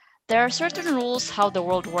There are certain rules how the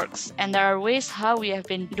world works, and there are ways how we have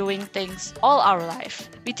been doing things all our life.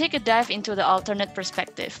 We take a dive into the alternate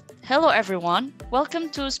perspective. Hello, everyone. Welcome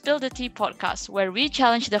to Spill the Tea podcast, where we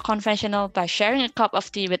challenge the conventional by sharing a cup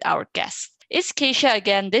of tea with our guests. It's Keisha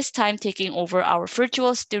again, this time taking over our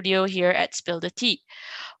virtual studio here at Spill the Tea.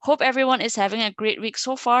 Hope everyone is having a great week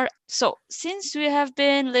so far. So, since we have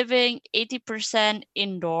been living 80%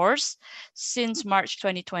 indoors since March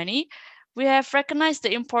 2020, we have recognized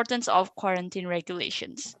the importance of quarantine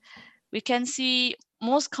regulations. We can see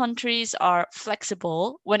most countries are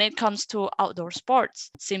flexible when it comes to outdoor sports.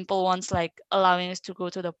 Simple ones like allowing us to go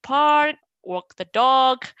to the park, walk the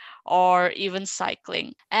dog, or even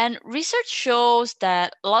cycling. And research shows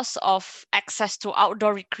that loss of access to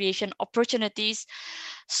outdoor recreation opportunities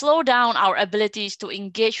slow down our abilities to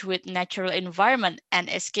engage with natural environment and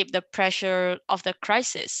escape the pressure of the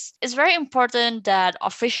crisis. It's very important that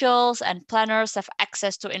officials and planners have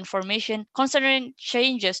access to information concerning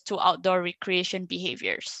changes to outdoor recreation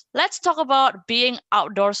behaviors. Let's talk about being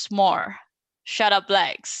outdoors more. Shut up,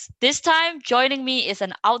 Legs. This time, joining me is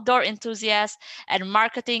an outdoor enthusiast and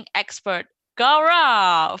marketing expert,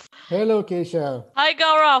 Gaurav. Hello, Kesha. Hi,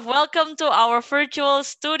 Gaurav. Welcome to our virtual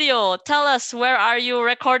studio. Tell us, where are you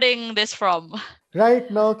recording this from? Right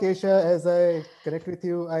now, Kesha, as I connect with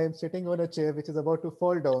you, I am sitting on a chair which is about to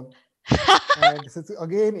fall down. And this is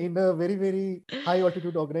again in a very, very high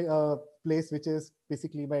altitude place, which is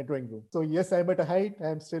basically my drawing room. So, yes, I'm at a height.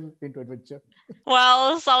 I'm still into adventure.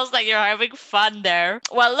 Well, sounds like you're having fun there.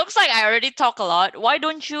 Well, looks like I already talk a lot. Why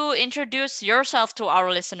don't you introduce yourself to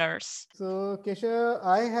our listeners? So, Kesha,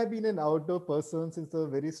 I have been an outdoor person since the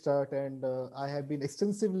very start, and I have been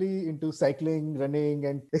extensively into cycling, running,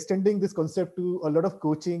 and extending this concept to a lot of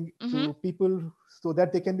coaching Mm-hmm. to people so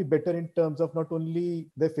that they can be better in terms of not only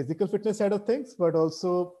their physical fitness side of things, but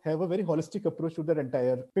also have a very holistic approach to their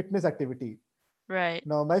entire fitness activity. Right.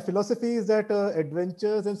 Now, my philosophy is that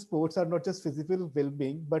adventures and sports are not just physical well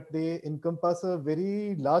being, but they encompass a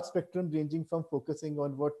very large spectrum ranging from focusing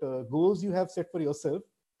on what goals you have set for yourself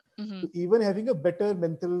Mm-hmm. to even having a better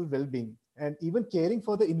mental well-being and even caring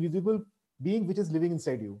for the invisible being which is living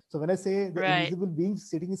inside you. So when I say the Right. invisible being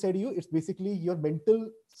sitting inside you, it's basically your mental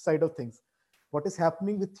side of things. What is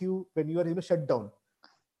happening with you when you are shut down?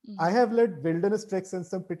 I Mm-hmm. have led wilderness treks and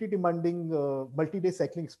some pretty demanding multi-day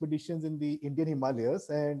cycling expeditions in the Indian Himalayas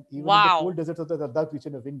and even in the cold Wow. deserts of the Ladakh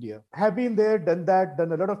region of India. Have been there, done that,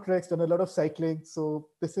 done a lot of treks, done a lot of cycling. So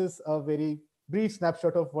this is a very brief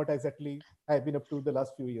snapshot of what exactly I've been up to the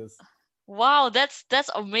last few years. Wow, that's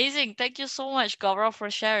amazing. Thank you so much, Gaurav, for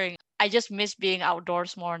sharing. I just miss being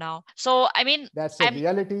outdoors more now. So, That's a I'm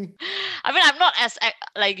reality. I'm not as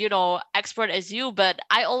expert as you, but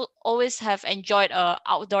always have enjoyed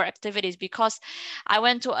outdoor activities because I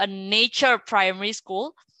went to a nature primary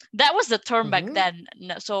school. That was the term back Hmm. then.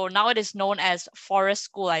 So now it is known as forest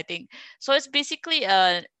school, I think. So it's basically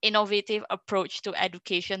an innovative approach to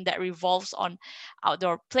education that revolves on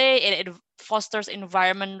outdoor play and it fosters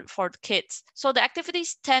environment for kids. So the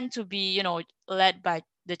activities tend to be, led by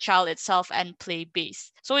the child itself and play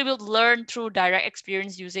based. So we will learn through direct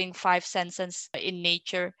experience using five senses in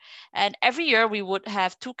nature. And every year we would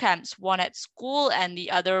have two camps, one at school and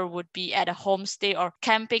the other would be at a homestay or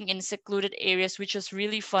camping in secluded areas, which was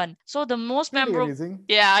really fun. So the most Pretty memorable, amazing.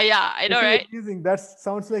 yeah, I know, Pretty right? amazing. That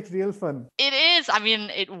sounds like real fun. It is.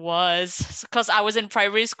 It was because I was in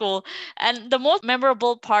primary school. And the most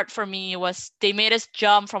memorable part for me was they made us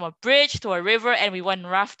jump from a bridge to a river and we went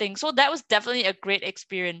rafting. So that was definitely a great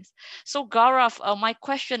experience. So, Gaurav, my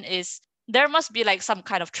question is there must be like some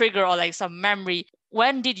kind of trigger or like some memory.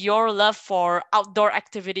 When did your love for outdoor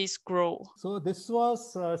activities grow? So this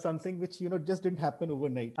was something which just didn't happen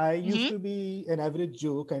overnight. I used Mm-hmm. to be an average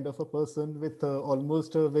Joe kind of a person with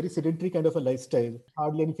almost a very sedentary kind of a lifestyle.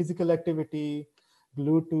 Hardly any physical activity,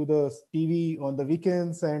 glued to the TV on the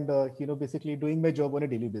weekends, and basically doing my job on a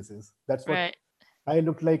daily basis. That's what Right. I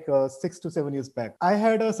looked like 6 to 7 years back. I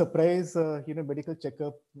had a surprise, medical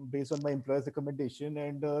checkup based on my employer's recommendation,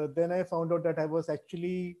 and then I found out that I was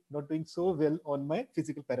actually not doing so well on my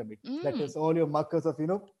physical parameters. That Mm, is all your markers of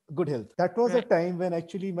good health. That was a right. time when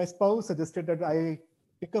actually my spouse suggested that I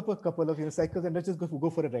pick up a couple of cycles and let's just go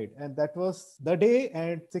for a ride. And that was the day.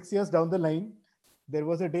 And 6 years down the line, there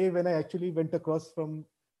was a day when I actually went across from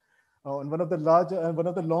on one of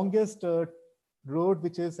the longest road,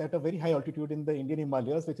 which is at a very high altitude in the Indian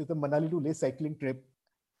Himalayas, which is the Manali to Leh cycling trip.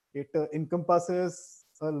 It encompasses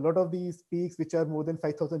a lot of these peaks which are more than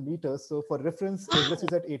 5,000 meters. So for reference, Everest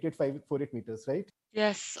is Wow. at 88,548 meters, right?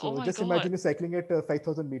 Yes. Oh So my just God. imagine you cycling at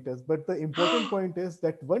 5,000 meters. But the important point is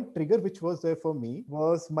that one trigger which was there for me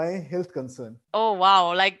was my health concern. Oh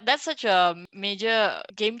wow, like that's such a major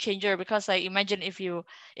game changer because like imagine if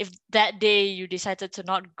that day you decided to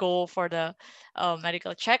not go for the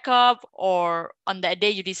medical checkup, or on that day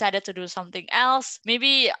you decided to do something else,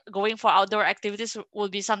 maybe going for outdoor activities will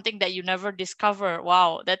be something that you never discover.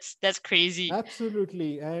 Wow, that's crazy.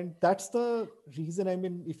 Absolutely. And that's the reason. I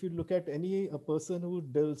mean, if you look at any a person who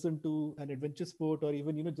delves into an adventure sport or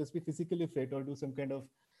even, just be physically fit or do some kind of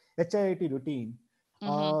HIIT routine,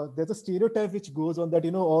 Mm-hmm. there's a stereotype which goes on that,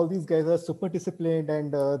 all these guys are super disciplined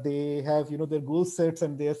and they have, their goal sets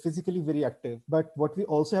and they are physically very active. But what we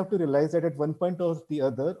also have to realize that at one point or the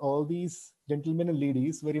other, all these gentlemen and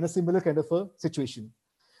ladies were in a similar kind of a situation.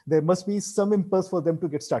 There must be some impulse for them to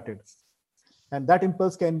get started, and that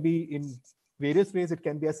impulse can be in various ways. It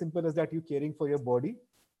can be as simple as that you caring for your body,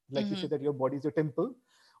 like you Mm-hmm. say that your body is your temple,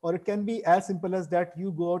 or it can be as simple as that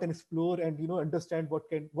you go out and explore and understand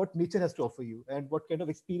what nature has to offer you and what kind of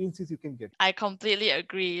experiences you can get. I completely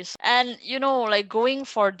agree. And like going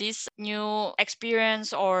for this new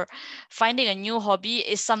experience or finding a new hobby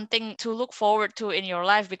is something to look forward to in your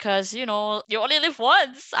life because you only live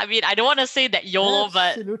once. I mean, I don't want to say that YOLO,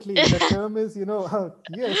 but Absolutely, the term is,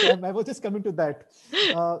 yes, I was just coming to that.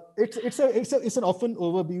 It's an often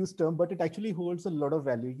overused term, but it actually holds a lot of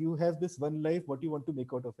value. You have this one life, what you want to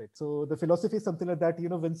make out of it. So the philosophy is something like that.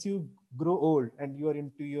 Once you grow old and you are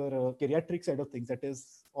into your geriatric side of things, that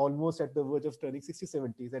is almost at the verge of turning 60,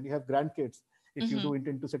 70s, and you have grandkids if you Mhm. do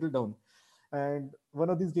intend to settle down. And one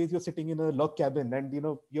of these days you're sitting in a log cabin and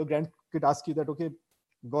your grandkid ask you that, okay,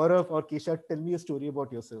 Gaurav or Kesha, tell me a story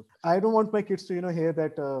about yourself. I don't want my kids to, hear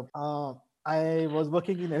that I was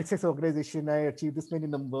working in NXS organization. I achieved this many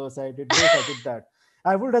numbers. I did this. I did that.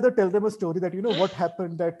 I would rather tell them a story that what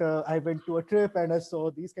happened. That I went to a trip and I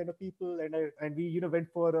saw these kind of people, and we went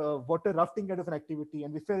for a water rafting kind of an activity,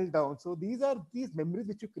 and we fell down. So these are these memories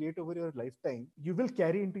which you create over your lifetime. You will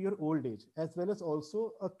carry into your old age, as well as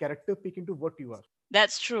also a character peek into what you are.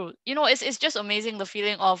 That's true. It's just amazing the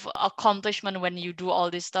feeling of accomplishment when you do all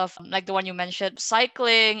this stuff, like the one you mentioned,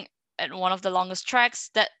 cycling and one of the longest tracks.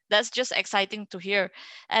 That's just exciting to hear.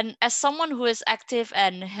 And as someone who is active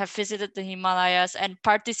and have visited the Himalayas and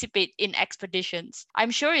participate in expeditions, I'm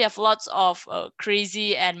sure you have lots of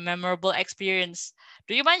crazy and memorable experience.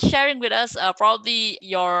 Do you mind sharing with us probably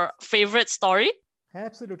your favorite story?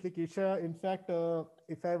 Absolutely, Kisha. In fact,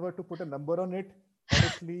 if I were to put a number on it,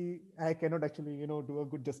 honestly, I cannot actually, do a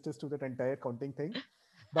good justice to that entire counting thing.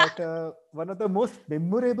 But one of the most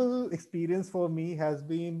memorable experience for me has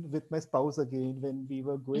been with my spouse again when we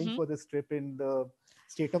were going Mm-hmm. for this trip in the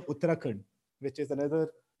state of Uttarakhand, which is another,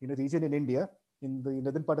 region in India in the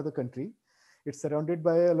northern part of the country. It's surrounded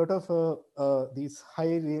by a lot of these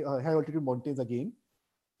high altitude mountains again.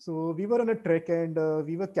 So we were on a trek and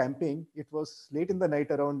we were camping. It was late in the night,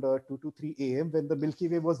 around 2 to 3 a.m., when the Milky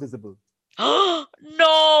Way was visible.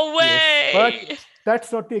 No Yes, but way!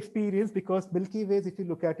 that's not the experience, because Milky Ways, if you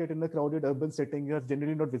look at it in a crowded urban setting, are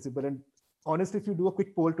generally not visible. And honestly, if you do a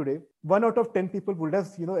quick poll today, 1 out of 10 people would have,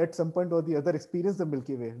 at some point or the other experienced the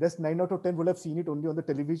Milky Way. Rest 9 out of 10 would have seen it only on the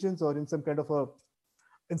televisions or in some kind of a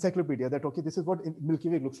encyclopedia that, okay, this is what Milky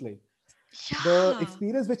Way looks like. The Yeah.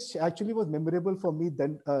 experience which actually was memorable for me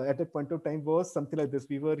then, at that point of time, was something like this.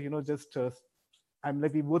 We were, just I'm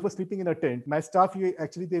like, we both were sleeping in a tent. My staff,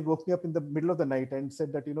 actually, they woke me up in the middle of the night and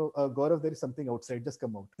said that, Gaurav, there is something outside, just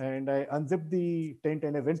come out. And I unzipped the tent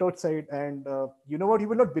and I went outside. And you know what, you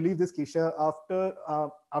will not believe this, Kesha.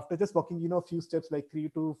 After just walking, a few steps, like 3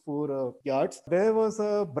 to 4 yards, there was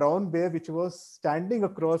a brown bear which was standing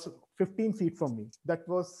across 15 feet from me. That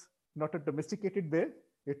was not a domesticated bear,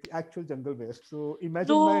 it's the actual jungle bear. So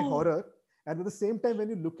imagine my No. horror. And at the same time, when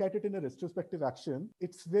you look at it in a retrospective action,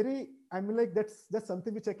 it's very, I mean, like, that's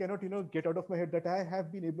something which I cannot, get out of my head, that I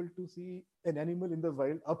have been able to see an animal in the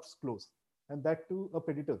wild up close, and that too a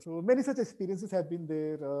predator. So many such experiences have been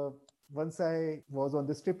there. Once I was on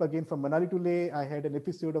this trip again from Manali to Leh, I had an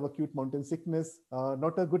episode of acute mountain sickness.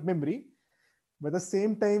 Not a good memory. But at the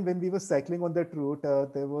same time, when we were cycling on that route,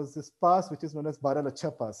 there was this pass which is known as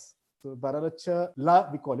Baralacha Pass. So Baralacha La,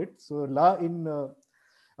 we call it. So La in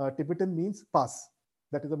Tibetan means pass.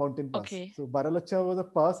 That is a mountain pass. Okay. So Baralacha was a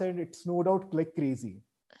pass, and it snowed out like crazy.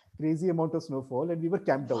 Crazy amount of snowfall, and we were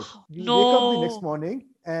camped out. Wow. We wake up the next No. morning,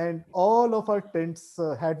 and all of our tents,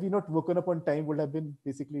 had we not woken up on time, would have been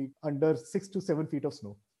basically under 6 to 7 feet of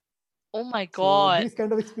snow. Oh my So God. these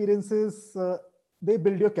kind of experiences, they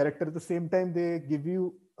build your character. At the same time, they give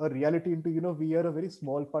you a reality into, we are a very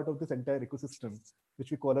small part of this entire ecosystem,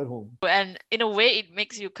 which we call our home. And in a way, it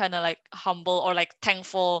makes you kind of like humble or like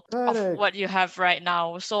thankful of Correct. what you have right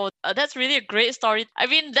now. So that's really a great story. I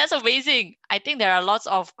mean, that's amazing. I think there are lots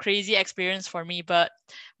of crazy experience for me, but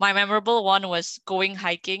my memorable one was going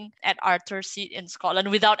hiking at Arthur Seat in Scotland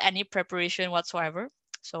without any preparation whatsoever.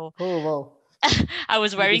 So Oh, wow. I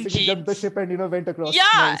was You wearing basically jumped the jeans. ship and, went across.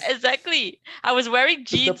 Yeah, Nice. exactly. I was wearing Took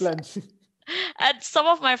the jeans plunge. and some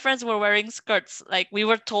of my friends were wearing skirts. Like we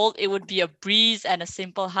were told it would be a breeze and a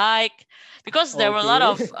simple hike because there were a lot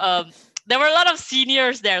of Okay. there were a lot of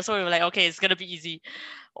seniors there. So we were like, okay, it's gonna be easy.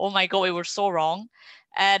 Oh my god, we were so wrong.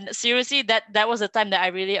 And seriously, that was the time that I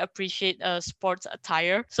really appreciate sports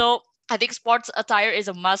attire. So I think sports attire is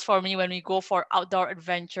a must for me when we go for outdoor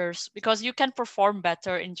adventures because you can perform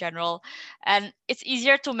better in general, and it's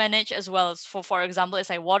easier to manage as well. So, for example, it's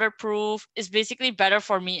like waterproof. It's basically better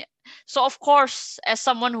for me. So, of course, as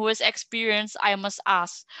someone who is experienced, I must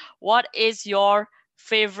ask, what is your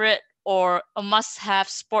favorite or a must-have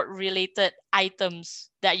sport-related items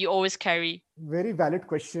that you always carry? Very valid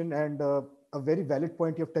question, and a very valid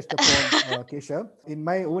point you have touched upon, Kesha. In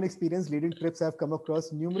my own experience leading trips, I've come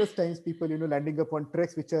across numerous times people, landing up on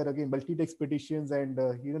treks which are again multi-day expeditions and,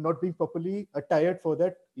 not being properly attired for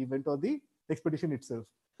that event or the expedition itself.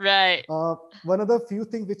 Right. One of the few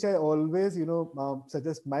things which I always,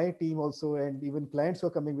 suggest my team also, and even clients who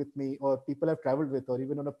are coming with me or people I've traveled with, or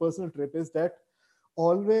even on a personal trip, is that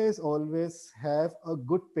always have a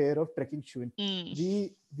good pair of trekking shoes.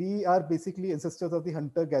 Mm. We are basically ancestors of the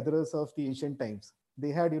hunter gatherers of the ancient times. They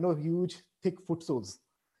had, huge thick foot soles.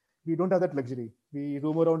 We don't have that luxury. We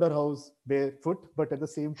roam around our house barefoot, but at the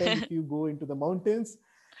same time, if you go into the mountains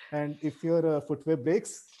and if your footwear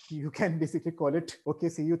breaks, you can basically call it, okay,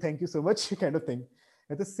 see you, thank you so much, kind of thing.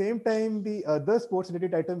 At the same time, the other sports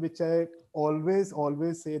related item which I always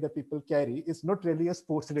say that people carry is not really a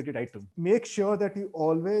sports related item. Make sure that you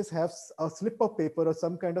always have a slip of paper or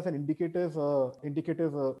some kind of an indicative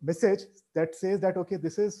message that says that, okay,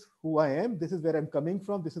 this is who I am, this is where I'm coming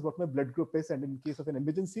from, this is what my blood group is, and in case of an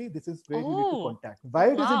emergency, this is where you need to Oh, contact. Why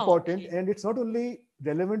it is wow. important, Okay. and it's not only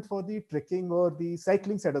relevant for the trekking or the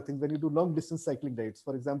cycling side of things. When you do long distance cycling rides,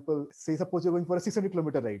 for example, say suppose you're going for a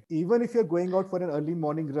 600-kilometer ride, even if you're going out for an early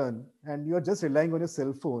morning run and you're just relying on your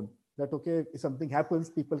cell phone, that okay, if something happens,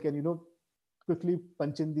 people can quickly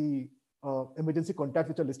punch in the emergency contacts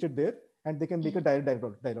which are listed there, and they can make a Mhm,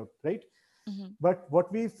 dial out, right? mhm, But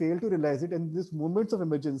what we fail to realize it in these moments of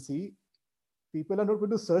emergency, people are not going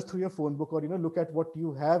to search through your phone book or look at what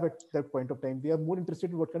you have at that point of time. They are more interested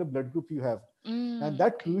in what kind of blood group you have, and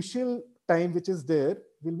that okay. crucial time which is there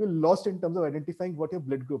will be lost in terms of identifying what your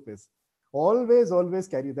blood group is. Always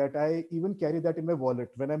carry that. I even carry that in my wallet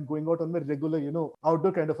when I'm going out on my regular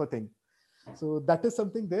outdoor kind of a thing. So that is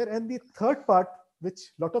something there. And the third part, which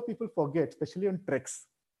a lot of people forget, especially on treks,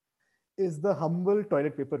 is the humble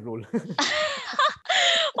toilet paper roll.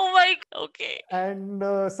 Oh my, okay. And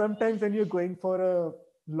sometimes when you're going for a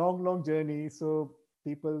long journey, so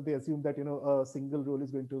people, they assume that a single roll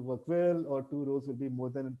is going to work well, or two rolls will be more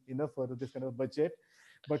than enough for this kind of budget.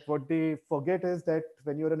 But what they forget is that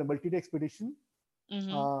when you're on a multi-day expedition,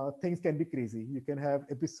 Mm-hmm. things can be crazy. You can have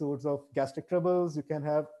episodes of gastric troubles, you can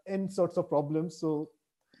have any sorts of problems, so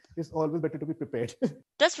it's always better to be prepared.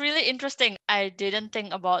 That's really interesting. I didn't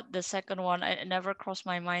think about the second one. It never crossed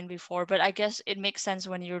my mind before, but I guess it makes sense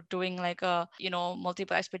when you're doing like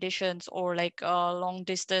multiple expeditions or like a long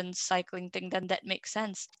distance cycling thing, then that makes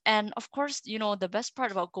sense. And of course, the best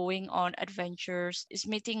part about going on adventures is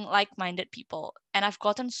meeting like-minded people. And I've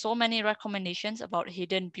gotten so many recommendations about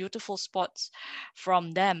hidden beautiful spots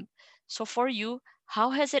from them. So for you,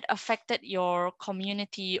 how has it affected your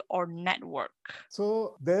community or network?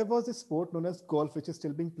 So there was a sport known as golf, which is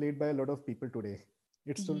still being played by a lot of people today.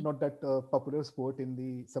 It's still Mm-hmm. not that popular sport in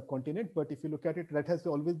the subcontinent, but if you look at it, that has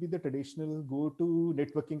always been the traditional go-to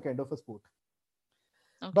networking kind of a sport.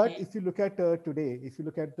 But Okay. if you look at today, if you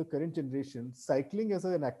look at the current generation, cycling as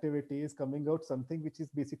an activity is coming out something which is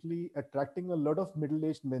basically attracting a lot of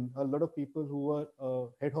middle-aged men, a lot of people who are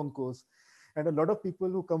head honkos, and a lot of people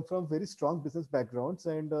who come from very strong business backgrounds,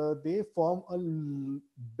 and they form a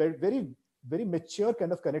very, very mature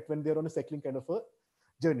kind of connect when they're on a cycling kind of a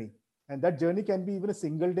journey. And that journey can be even a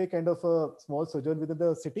single day kind of a small sojourn within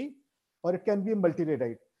the city, or it can be a multi-day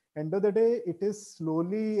ride. End of the day, it is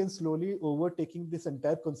slowly overtaking this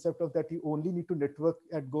entire concept of that you only need to network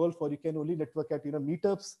at golf, or you can only network at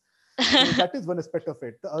meetups. So that is one aspect of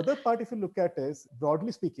it. The other part, if you look at, is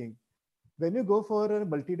broadly speaking, when you go for a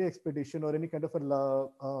multi-day expedition or any kind of a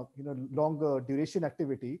long duration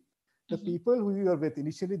activity, the Hmm. people who you are with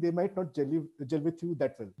initially, they might not gel with you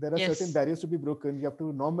that well. There are certain Yes. barriers to be broken. You have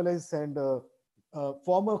to normalize and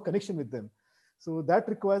form a connection with them. So that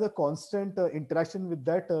requires a constant interaction with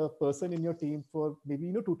that person in your team for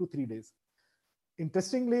maybe 2 to 3 days.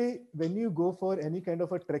 Interestingly, when you go for any kind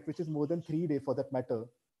of a trek which is more than 3 days for that matter,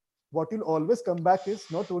 what you'll always come back is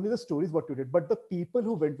not only the stories what you did, but the people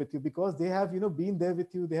who went with you, because they have been there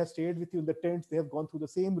with you, they have stayed with you in the tents, they have gone through the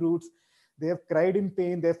same routes, they have cried in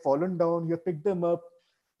pain, they have fallen down, you have picked them up,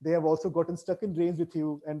 they have also gotten stuck in rains with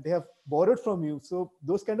you, and they have borrowed from you. So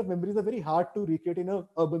those kind of memories are very hard to recreate in a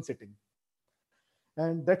urban setting.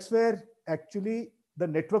 And that's where actually the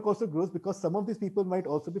network also grows, because some of these people might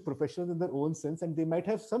also be professionals in their own sense, and they might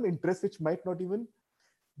have some interests which might not even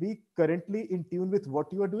be currently in tune with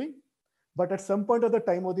what you are doing, but at some point of the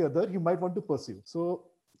time or the other you might want to pursue. So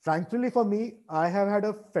frankly, for me, I have had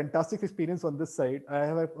a fantastic experience on this side. I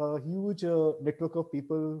have a huge network of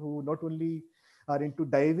people who not only are into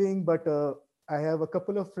diving, but I have a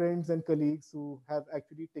couple of friends and colleagues who have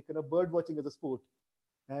actually taken up bird watching as a sport.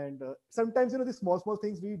 And sometimes these small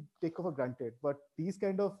things we take for granted, but these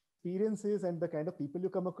kind of experiences and the kind of people you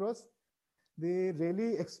come across, they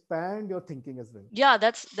really expand your thinking as well. Yeah,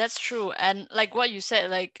 that's true. And like what you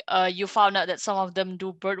said, like you found out that some of them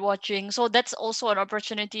do bird watching. So that's also an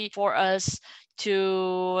opportunity for us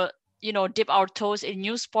to dip our toes in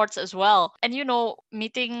new sports as well. And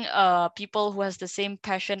meeting people who has the same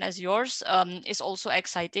passion as yours is also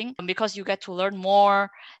exciting, because you get to learn more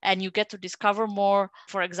and you get to discover more.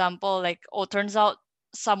 For example, like, oh, turns out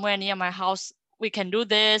somewhere near my house we can do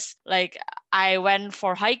this. Like, I went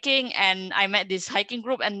for hiking and I met this hiking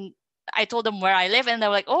group, and I told them where I live, and they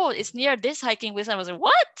were like, "Oh, it's near this hiking place." And I was like,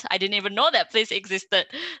 "What? I didn't even know that place existed."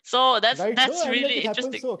 So that's Right. No, that's I mean, like really it happens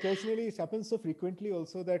interesting. so occasionally. It happens so frequently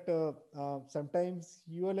also that sometimes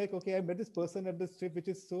you are like, okay, I met this person at this trip which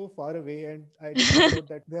is so far away, and I just found out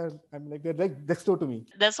that they're like next door to me.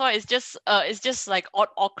 That's why it's just like odd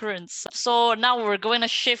occurrence. So now we're going to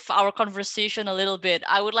shift our conversation a little bit.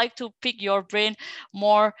 I would like to pick your brain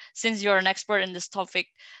more, since you're an expert in this topic.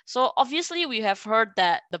 So obviously we have heard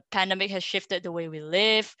that the pandemic has shifted the way we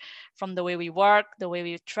live, from the way we work, the way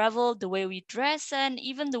we travel, the way we dress, and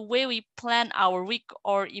even the way we plan our week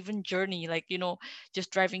or even journey. Like,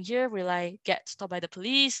 just driving here, will I get stopped by the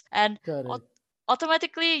police? And Correct.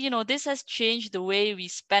 automatically, this has changed the way we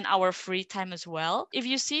spend our free time as well. If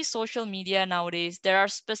you see social media nowadays, there are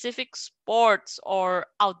specific sports or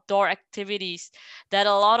outdoor activities that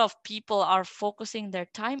a lot of people are focusing their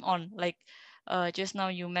time on. Like, just now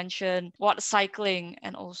you mentioned what, cycling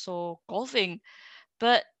and also golfing.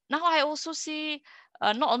 But now I also see,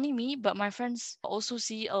 not only me, but my friends also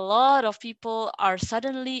see a lot of people are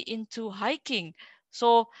suddenly into hiking.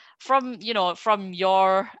 So from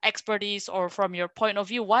your expertise or from your point of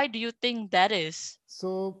view, why do you think that is?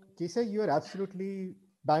 So, Kesha, you are absolutely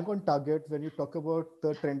bang on target when you talk about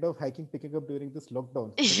the trend of hiking picking up during this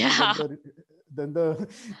lockdown, especially when Yeah. the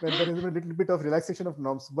when there is a little bit of relaxation of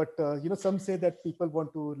norms. But some say that people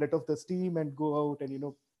want to let off the steam and go out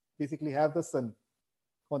and basically have the sun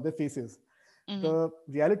on their faces. Hmm. The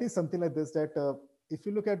reality is something like this, that if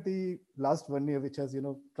you look at the last 1 year which has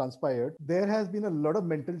transpired, there has been a lot of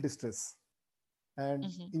mental distress. And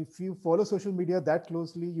Hmm. if you follow social media that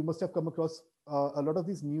closely, you must have come across a lot of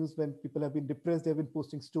these news when people have been depressed, they've been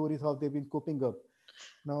posting stories how they've been coping up.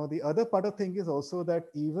 Now the other part of thing is also that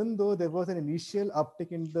even though there was an initial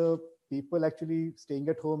uptick in the people actually staying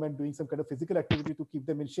at home and doing some kind of physical activity to keep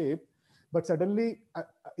them in shape, but suddenly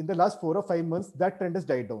in the last 4 or 5 months that trend has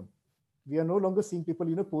died down. We are no longer seeing people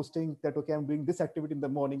posting that, okay, I'm doing this activity in the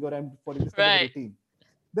morning or I'm following this kind of a Right. routine.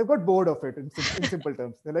 They've got bored of it in simple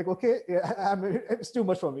terms. They're like, okay, yeah, it's too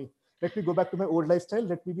much for me. Let me go back to my old lifestyle.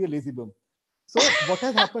 Let me be a lazy bum. So what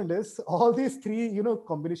has happened is all these three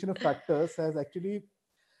combination of factors has actually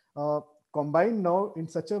uh, combined now in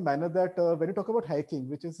such a manner that when you talk about hiking,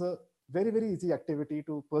 which is a very easy activity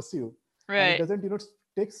to pursue, and it Right. doesn't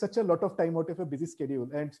take such a lot of time out of a busy schedule,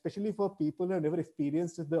 and especially for people who have never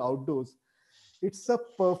experienced the outdoors, it's a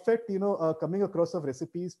perfect coming across of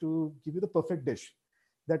recipes to give you the perfect dish.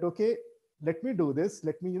 That, okay, let me do this,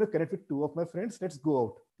 let me connect with two of my friends, let's go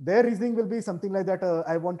out. Their reasoning will be something like that,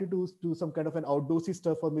 I wanted to do some kind of an outdoorsy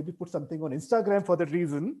stuff or maybe put something on Instagram for that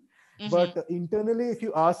reason. Hmm. But internally, if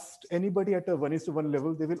you asked anybody at a 1:1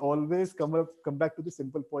 level, they will always come back to the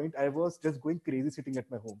simple point: I was just going crazy sitting at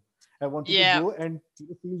my home. I wanted to Yeah. go and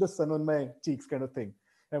feel the sun on my cheeks, kind of thing.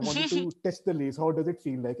 I wanted to touch the leaves. How does it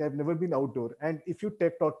feel like? I've never been outdoor. And if you tell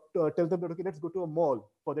them that, okay, let's go to a mall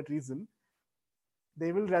for that reason,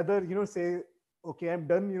 they will rather say, okay, I'm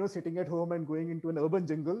done sitting at home and going into an urban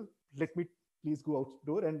jungle. Let me please go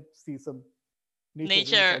outdoor and see some nature in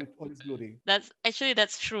Nature. all its glory.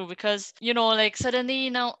 That's true because like suddenly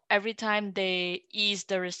now every time they ease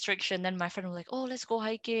the restriction, then my friend was like, oh, let's go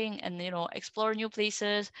hiking and explore new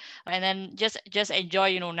places, and then just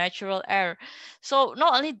enjoy natural air. So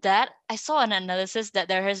not only that, I saw an analysis that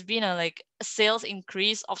there has been a sales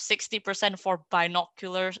increase of 60% for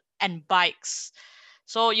binoculars and bikes.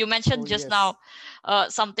 So you Oh mentioned just yes. now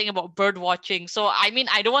something about bird watching. So I mean,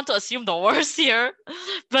 I don't want to assume the worst here,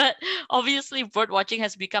 but obviously bird watching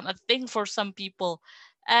has become a thing for some people.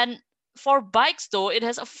 And for bikes though, it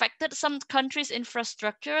has affected some countries'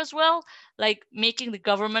 infrastructure as well, like making the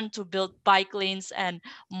government to build bike lanes, and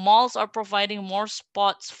malls are providing more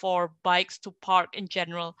spots for bikes to park in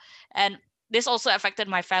general. And this also affected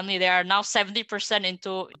my family. They are now 70%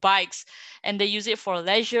 into bikes, and they use it for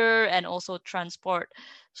leisure and also transport.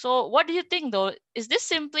 So, what do you think though? Is this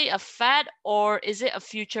simply a fad, or is it a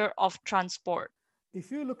future of transport?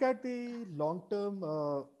 If you look at the long-term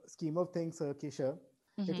scheme of things, Kesha,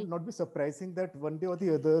 it Mm-hmm. will not be surprising that one day or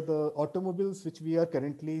the other, the automobiles which we are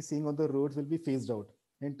currently seeing on the roads will be phased out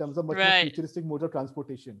in terms of much more Right. futuristic modes of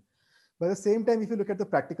transportation. But at the same time, if you look at the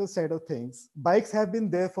practical side of things, bikes have been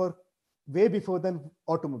there for way before than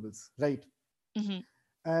automobiles, right? Mm-hmm.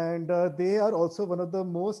 And they are also one of the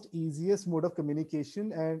most easiest mode of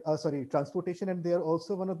communication and sorry transportation, and they are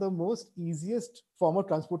also one of the most easiest form of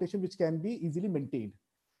transportation which can be easily maintained.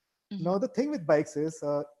 Mm-hmm. Now the thing with bikes is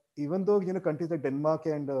even though countries like Denmark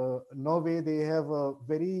and Norway, they have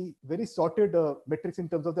very very sorted metrics in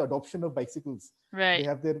terms of the adoption of bicycles. They Right.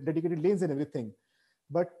 have their dedicated lanes and everything.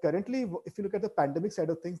 But currently, if you look at the pandemic side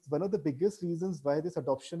of things, one of the biggest reasons why this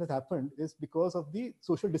adoption has happened is because of the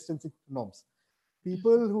social distancing norms.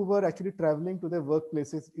 People who were actually traveling to their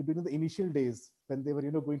workplaces during the initial days when they were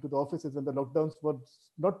going to the offices when the lockdowns were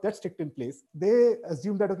not that strict in place, they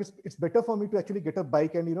assumed that okay, it's better for me to actually get a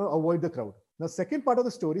bike and avoid the crowd. Now second part of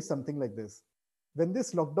the story is something like this: when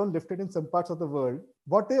this lockdown lifted in some parts of the world,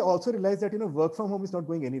 what they also realized that work from home is not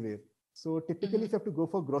going anywhere. So typically Mm-hmm. if you have to go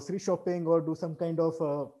for grocery shopping or do some kind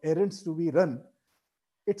of errands to be run,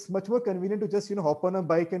 it's much more convenient to just hop on a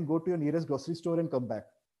bike and go to your nearest grocery store and come back.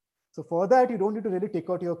 So for that, you don't need to really take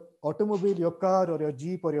out your automobile, your car, or your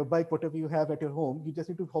Jeep, or your bike, whatever you have at your home. You just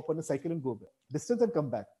need to hop on a cycle and go back, distance and come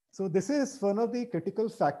back. So this is one of the critical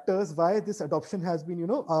factors why this adoption has been,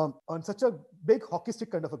 on such a big hockey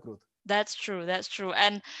stick kind of a growth. That's true. That's true.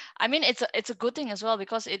 And I mean, it's a good thing as well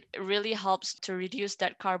because it really helps to reduce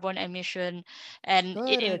that carbon emission, and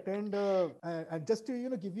it in Correct. And just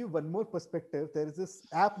to give you one more perspective, there is this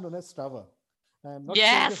app known as Strava. I'm not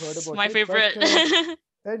sure if you've heard yes, about my it, but favorite.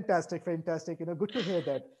 fantastic, fantastic. Good to hear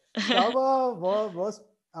that. Strava was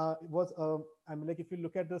I mean, like if you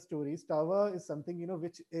look at the story, Strava is something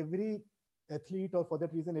which every athlete or for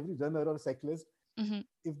that reason every runner or cyclist, Hmm.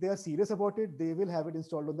 if they are serious about it, they will have it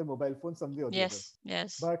installed on their mobile phone some way or the other. Yes,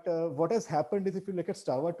 yes. But what has happened is if you look at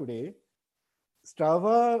Strava today,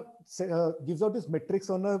 Strava gives out these metrics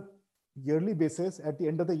on a yearly basis at the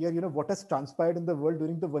end of the year. What has transpired in the world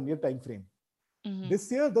during the 1 year time frame. Hmm.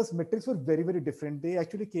 This year, those metrics were very, very different. They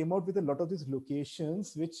actually came out with a lot of these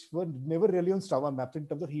locations which were never really on Strava maps in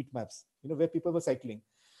terms of heat maps, where people were cycling.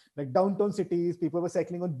 Like downtown cities, people were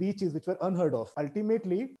cycling on beaches, which were unheard of.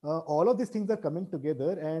 Ultimately, all of these things are coming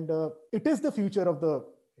together, and it is the future of the.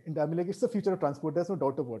 I mean, like it's the future of transport. There's no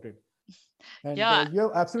doubt about it. And Yeah,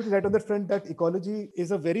 you're absolutely right on that front that ecology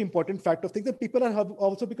is a very important fact of things that people have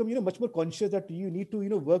also become much more conscious that you need to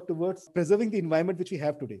work towards preserving the environment which we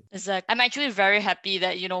have today. exactly. I'm actually very happy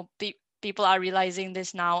that people are realizing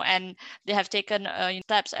this now, and they have taken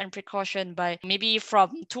steps and precaution by maybe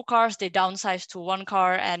from two cars they downsize to one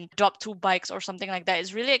car and drop two bikes or something like that.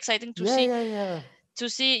 It's really exciting to Yeah, see yeah, yeah.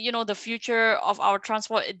 the future of our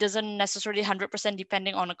transport. It doesn't necessarily 100%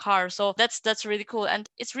 depending on a car, so that's really cool, and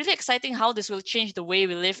it's really exciting how this will change the way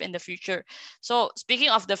we live in the future. So speaking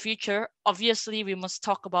of the future, obviously we must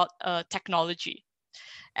talk about technology,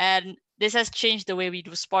 and this has changed the way we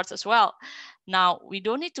do sports as well. Now we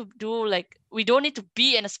don't need to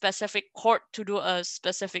be in a specific court to do a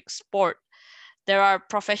specific sport. There are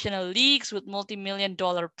professional leagues with multi-million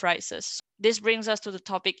dollar prizes. This brings us to the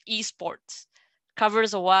topic esports.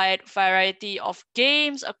 Covers a wide variety of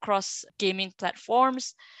games across gaming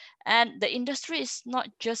platforms. And the industry is not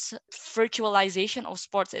just virtualization of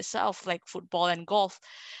sports itself, like football and golf.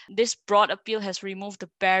 This broad appeal has removed the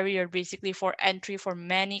barrier basically for entry for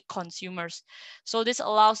many consumers. So this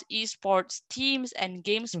allows esports teams and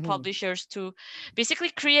games Mhm. publishers to basically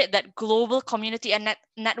create that global community and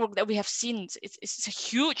network that we have seen. It's a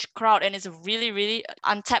huge crowd, and it's a really, really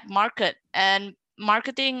untapped market. And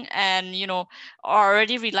marketing and are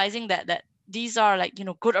already realizing that these are like,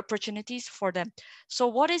 good opportunities for them. So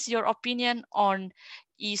what is your opinion on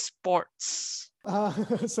esports? Uh,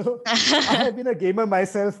 so I have been a gamer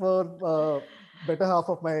myself for better half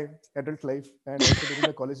of my adult life and also during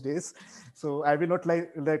my college days. So I will not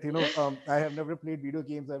like that, I have never played video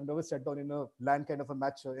games. I've never sat down in a LAN kind of a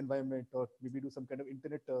match environment or maybe do some kind of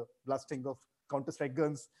internet blasting of Counter-Strike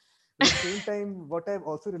guns. At the same time, what I've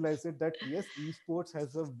also realized is that yes, esports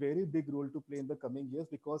has a very big role to play in the coming years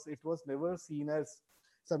because it was never seen as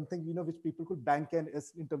something, which people could bank on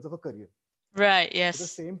as in terms of a career. Right, At the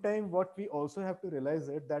yes. same time, what we also have to realize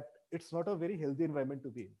is that it's not a very healthy environment to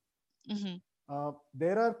be in. Mm-hmm.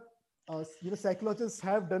 There are, psychologists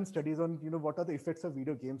have done studies on, what are the effects of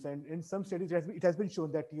video games, and in some studies, it has been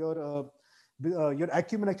shown that your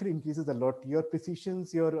acumen actually increases a lot. Your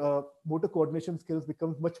precisions, your motor coordination skills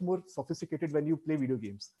become much more sophisticated when you play video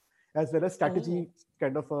games, as well as Oh. strategy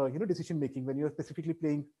kind of, decision making when you're specifically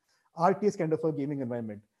playing RTS kind of a gaming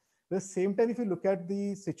environment. At the same time, if you look at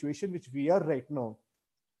the situation which we are right now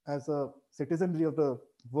as a citizenry of the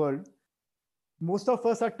world, most of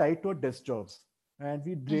us are tied to our desk jobs, and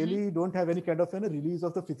we Mm-hmm. really don't have any kind of release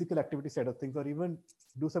of the physical activity side of things, or even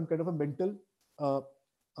do some kind of a mental uh,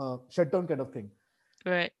 shutdown kind of thing.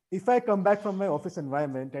 Right. If I come back from my office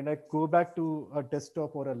environment and I go back to a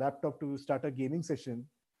desktop or a laptop to start a gaming session,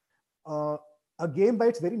 uh, a game by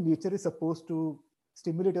its very nature is supposed to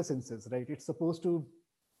stimulate your senses, right? It's supposed to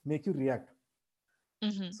make you react.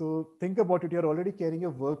 Mm-hmm. So think about it. You're already carrying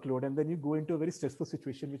a workload, and then you go into a very stressful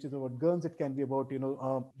situation, which is about guns. It can be about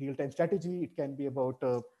real-time strategy. It can be about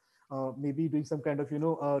maybe doing some kind of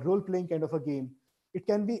role-playing kind of a game. It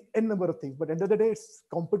can be a number of things. But end of the day, it's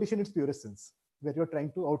competition in its purest sense, where you're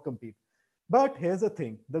trying to outcompete. But here's the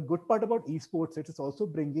thing: the good part about esports, it is also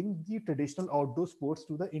bringing the traditional outdoor sports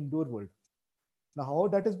to the indoor world. Now, how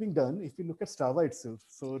that is being done, if you look at Strava itself,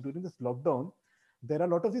 so during this lockdown, there are a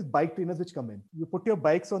lot of these bike trainers which come in. You put your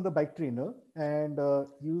bikes on the bike trainer and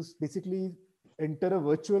you basically enter a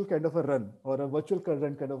virtual kind of a run or a virtual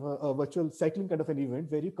run kind of a virtual cycling kind of an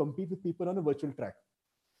event where you compete with people on a virtual track.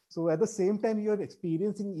 So at the same time, you're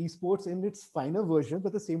experiencing esports in its finer version, but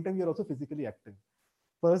at the same time, you're also physically active.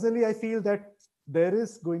 Personally, I feel that there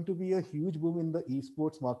is going to be a huge boom in the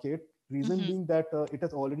esports market. Reason Mm-hmm. being that it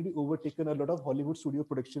has already overtaken a lot of Hollywood studio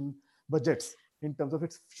production budgets in terms of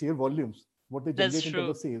its sheer volumes, what they That's generate in terms true.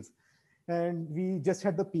 of sales. And we just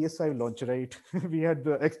had the PS5 launch, right? We had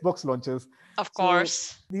the Xbox launches. Of So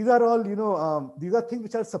course. these are all, these are things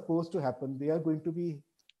which are supposed to happen. They are going to be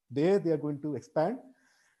there. They are going to expand,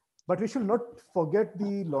 but we should not forget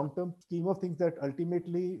the long-term scheme of things, that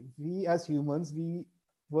ultimately we as humans, we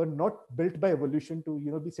were not built by evolution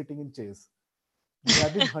to be sitting in chairs. We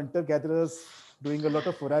have been hunter gatherers doing a lot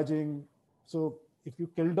of foraging. So if you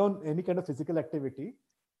kill down any kind of physical activity,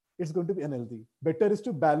 it's going to be unhealthy. Better is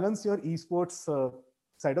to balance your esports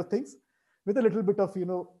side of things with a little bit of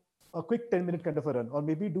a quick 10-minute kind of a run, or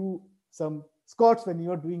maybe do some squats when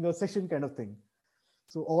you're doing a session kind of thing.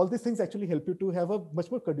 So all these things actually help you to have a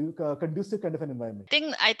much more conducive kind of an environment.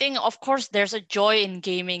 I think of course there's a joy in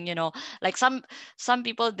gaming, like some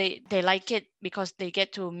people they like it because they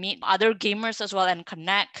get to meet other gamers as well and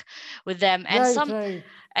connect with them, and Right, some right.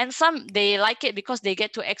 and some they like it because they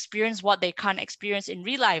get to experience what they can't experience in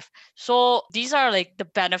real life. So these are like the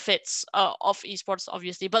benefits of esports,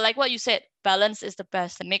 obviously, but like what you said, balance is the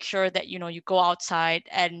best, and make sure that you go outside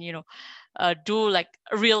and do like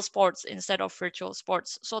real sports instead of virtual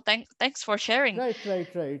sports. So thanks for sharing. Right, right,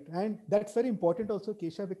 right. And that's very important also,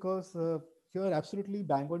 Kesha, because you're absolutely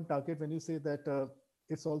bang on target when you say that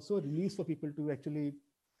it's also a release for people to actually,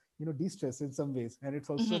 de-stress in some ways. And it's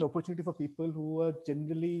also Hmm. an opportunity for people who are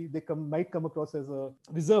generally, might come across as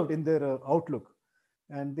reserved in their outlook.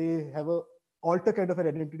 And they have a alter kind of an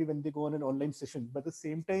identity when they go on an online session. But at the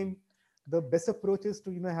same time, the best approach is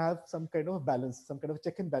to, have some kind of balance, some kind of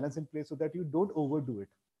check and balance in place so that you don't overdo it.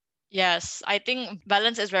 Yes, I think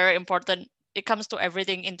balance is very important. It comes to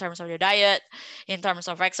everything in terms of your diet, in terms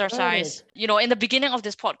of exercise. Correct. In the beginning of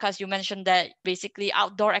this podcast, you mentioned that basically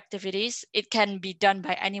outdoor activities, it can be done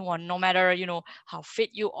by anyone, no matter, how fit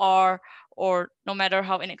you are or no matter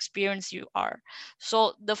how inexperienced you are.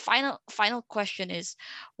 So the final question is,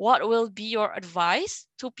 what will be your advice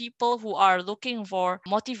to people who are looking for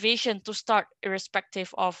motivation to start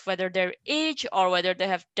irrespective of whether their age or whether they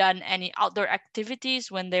have done any outdoor activities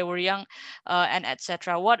when they were young, and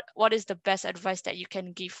etc. What is the best advice that you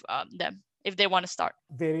can give them if they want to start?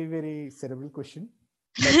 Very, very cerebral question,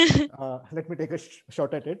 but let me take a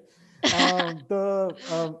shot at it.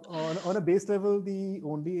 On a base level, the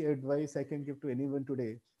only advice I can give to anyone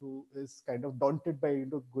today who is kind of daunted by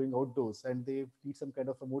going outdoors and they need some kind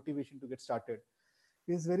of a motivation to get started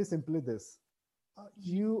is very simply this: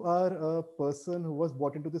 you are a person who was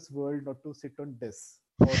brought into this world not to sit on desks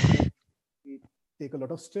or take a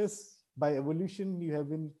lot of stress. By evolution, you have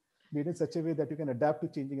been made in such a way that you can adapt to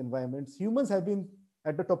changing environments. Humans have been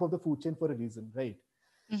at the top of the food chain for a reason, right?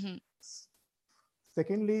 Mm-hmm.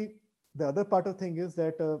 Secondly, the other part of thing is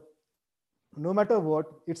that no matter what,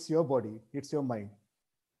 it's your body, it's your mind.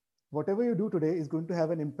 Whatever you do today is going to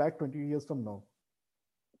have an impact 20 years from now.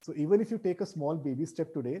 So even if you take a small baby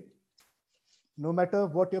step today, no matter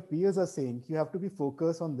what your peers are saying, you have to be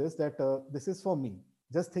focused on this, that this is for me.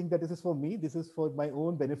 Just think that this is for me, this is for my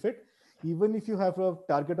own benefit. Even if you have a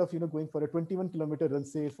target of going for a 21-kilometer run,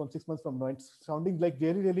 say from 6 months from now, it's sounding like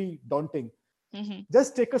really, really daunting. Mm-hmm.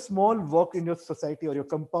 Just take a small walk in your society or your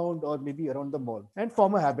compound or maybe around the mall and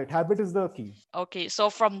form a habit. Habit is the key. Okay,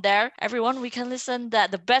 so from there, everyone, we can listen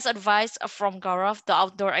that the best advice from Gaurav, the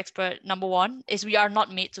outdoor expert, number one, is we are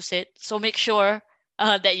not made to sit. So make sure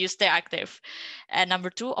that you stay active. And number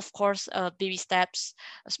two, of course, baby steps,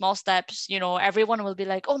 small steps. Everyone will be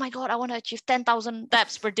like, oh my God, I want to achieve 10,000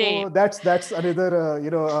 steps per day. Oh, that's another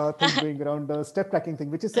thing going around, the step tracking thing,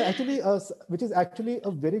 which is actually a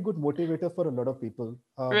very good motivator for a lot of people.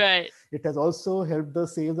 Right. It has also helped the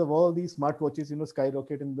sales of all these smartwatches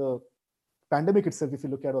skyrocket in the pandemic itself. If you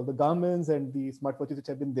look at all the Garmins and the smartwatches which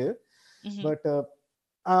have been there, Mm-hmm. but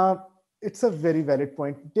uh, it's a very valid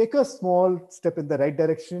point. Take a small step in the right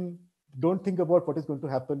direction. Don't think about what is going to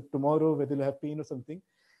happen tomorrow, whether you'll have pain or something.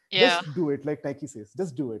 Yeah. Just do it, like Nike says.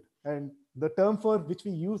 Just do it. And the term for which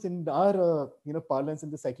we use in our parlance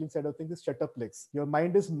in the cycling side of things is shut up legs. Your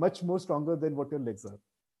mind is much more stronger than what your legs are.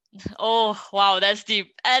 Oh, wow, that's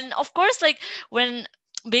deep. And of course, like when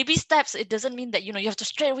baby steps, it doesn't mean that you have to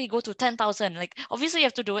straight away go to 10,000. Like obviously you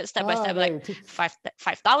have to do it step by step, like Right.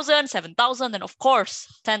 5,000, 7,000, and of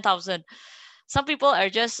course 10,000. Some people are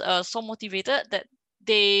just so motivated that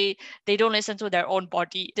they don't listen to their own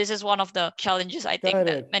body. This is one of the challenges I think that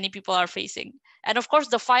Correct. many people are facing. And of course,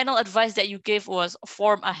 the final advice that you gave was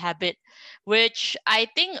form a habit, which I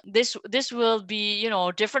think this will be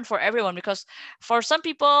different for everyone, because for some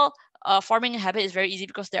people, forming a habit is very easy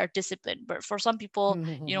because they are disciplined. But for some people,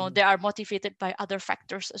 they are motivated by other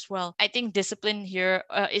factors as well. I think discipline here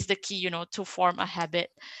is the key, to form a habit.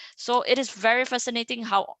 So it is very fascinating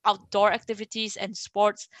how outdoor activities and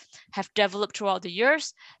sports have developed throughout the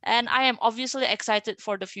years, and I am obviously excited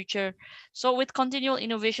for the future. So with continual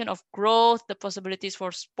innovation of growth, the possibilities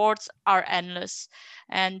for sports are endless.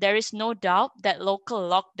 And there is no doubt that local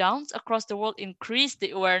lockdowns across the world increase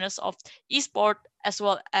the awareness of esport as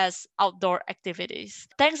well as outdoor activities.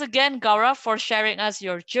 Thanks again, Gaurav, for sharing us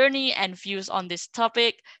your journey and views on this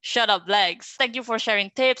topic. Shut up, legs. Thank you for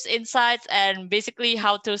sharing tips, insights, and basically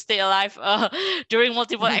how to stay alive during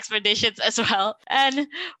multiple expeditions as well. And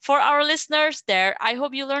for our listeners there, I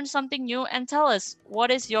hope you learned something new, and tell us,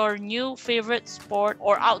 what is your new favorite sport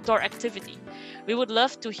or outdoor activity? We would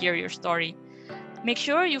love to hear your story. Make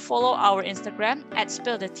sure you follow our Instagram at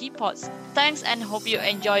Spill the Teapots. Thanks, and hope you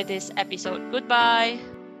enjoyed this episode. Goodbye.